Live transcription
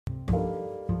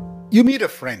You meet a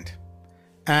friend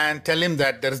and tell him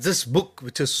that there is this book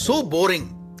which is so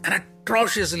boring and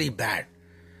atrociously bad.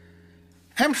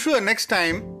 I'm sure next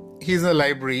time he's in the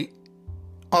library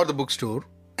or the bookstore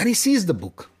and he sees the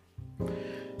book,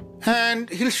 and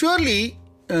he'll surely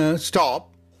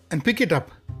stop and pick it up.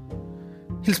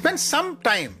 He'll spend some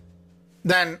time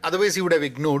than otherwise he would have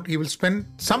ignored. He will spend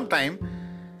some time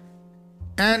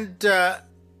and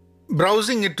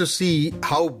browsing it to see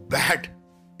how bad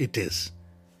it is.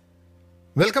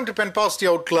 Welcome to Pen Positive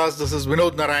Outclass. This is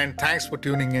Vinod Narayan. Thanks for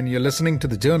tuning in. You're listening to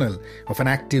the Journal of an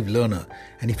Active Learner.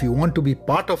 And if you want to be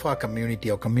part of our community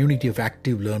of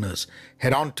active learners,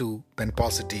 head on to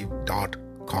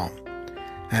penpositive.com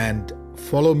and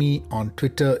follow me on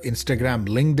Twitter, Instagram,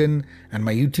 LinkedIn, and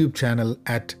my YouTube channel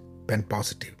at Pen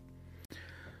Positive.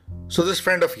 So this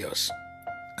friend of yours,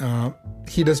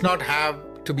 he does not have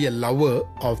to be a lover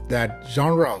of that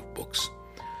genre of books.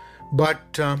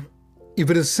 But if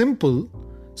it is simple,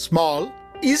 small,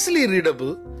 easily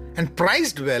readable, and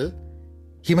priced well,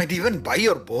 he might even buy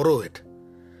or borrow it.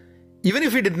 Even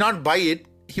if he did not buy it,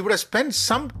 he would have spent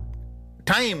some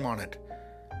time on it,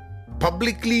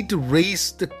 publicly, to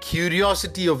raise the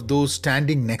curiosity of those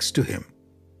standing next to him.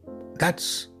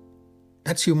 That's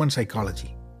human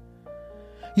psychology.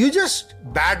 You just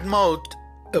badmouth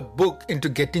a book into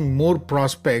getting more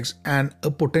prospects and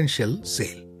a potential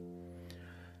sale.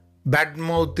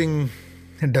 Badmouthing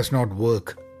does not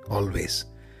work always.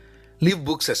 Leave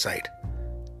books aside.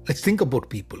 Let's think about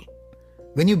people.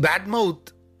 When you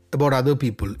badmouth about other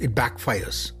people, it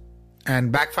backfires.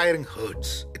 And backfiring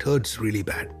hurts. It hurts really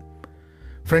bad.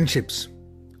 Friendships,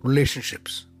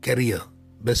 relationships, career,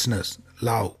 business,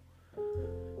 love,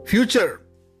 future,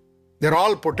 they're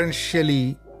all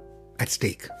potentially at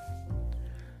stake.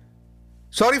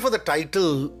 Sorry for the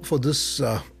title for this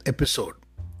episode.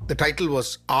 The title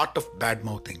was Art of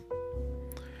Badmouthing.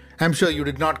 I'm sure you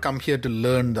did not come here to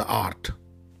learn the art.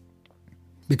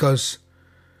 Because,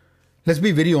 let's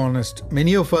be very honest,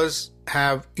 many of us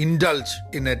have indulged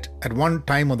in it at one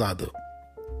time or the other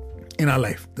in our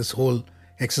life, this whole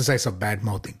exercise of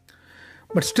badmouthing.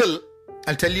 But still,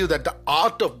 I'll tell you that the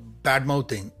art of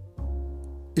badmouthing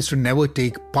is to never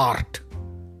take part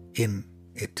in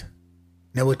it.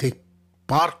 Never take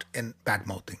part in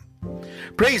badmouthing.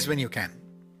 Praise when you can,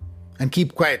 and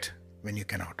keep quiet when you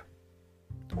cannot.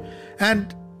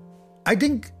 And I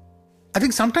think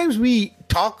sometimes we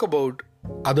talk about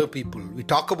other people, we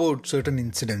talk about certain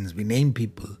incidents, we name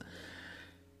people,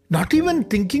 not even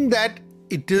thinking that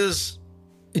it is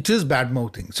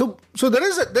badmouthing. So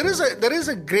there is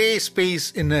a gray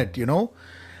space in it, you know.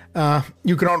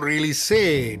 You cannot really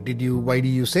say, why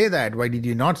did you say that? Why did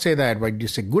you not say that? Why did you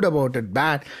say good about it,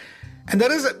 bad? And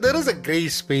there is a gray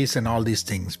space in all these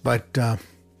things. But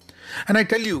and I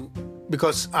tell you,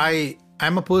 because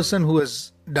I'm a person who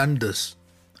has done this.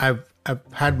 I've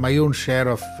had my own share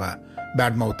of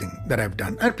bad-mouthing that I've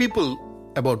done, and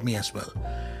people about me as well.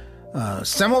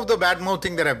 Some of the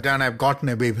bad-mouthing that I've done, I've gotten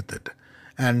away with it.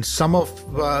 And some of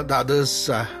the others,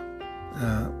 I've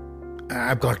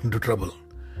gotten into trouble.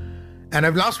 And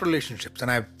I've lost relationships,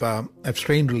 and I've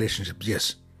strained relationships,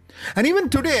 yes. And even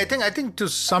today, I think to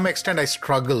some extent I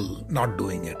struggle not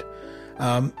doing it.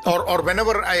 Or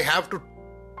whenever I have to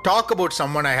talk about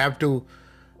someone, I have to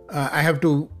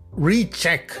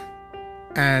recheck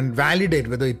and validate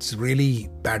whether it's really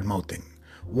bad mouthing.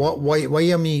 Why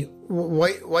am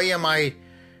I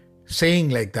saying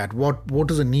like that?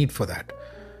 What is the need for that?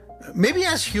 Maybe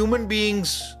as human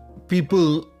beings,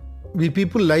 people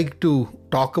like to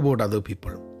talk about other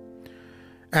people.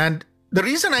 And the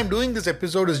reason I'm doing this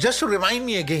episode is just to remind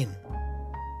me again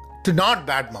to not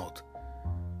badmouth.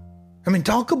 I mean,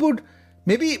 talk about,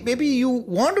 maybe you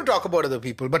want to talk about other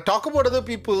people, but talk about other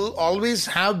people, always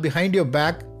have behind your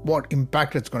back what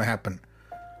impact it's going to happen.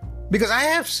 Because I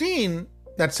have seen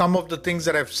that some of the things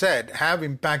that I've said have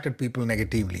impacted people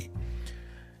negatively.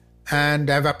 And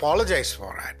I've apologized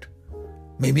for it.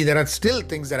 Maybe there are still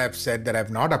things that I've said that I've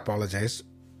not apologized.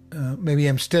 Maybe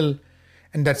I'm still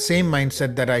in that same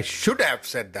mindset that I should have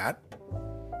said that.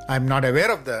 I'm not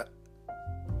aware of the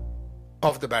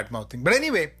bad mouthing. But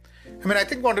anyway, I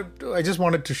just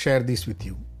wanted to share this with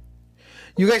you.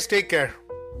 You guys take care.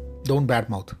 Don't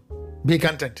badmouth. Be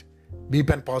content. Be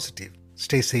pen positive.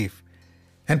 Stay safe.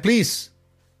 And please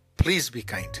be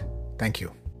kind. Thank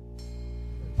you.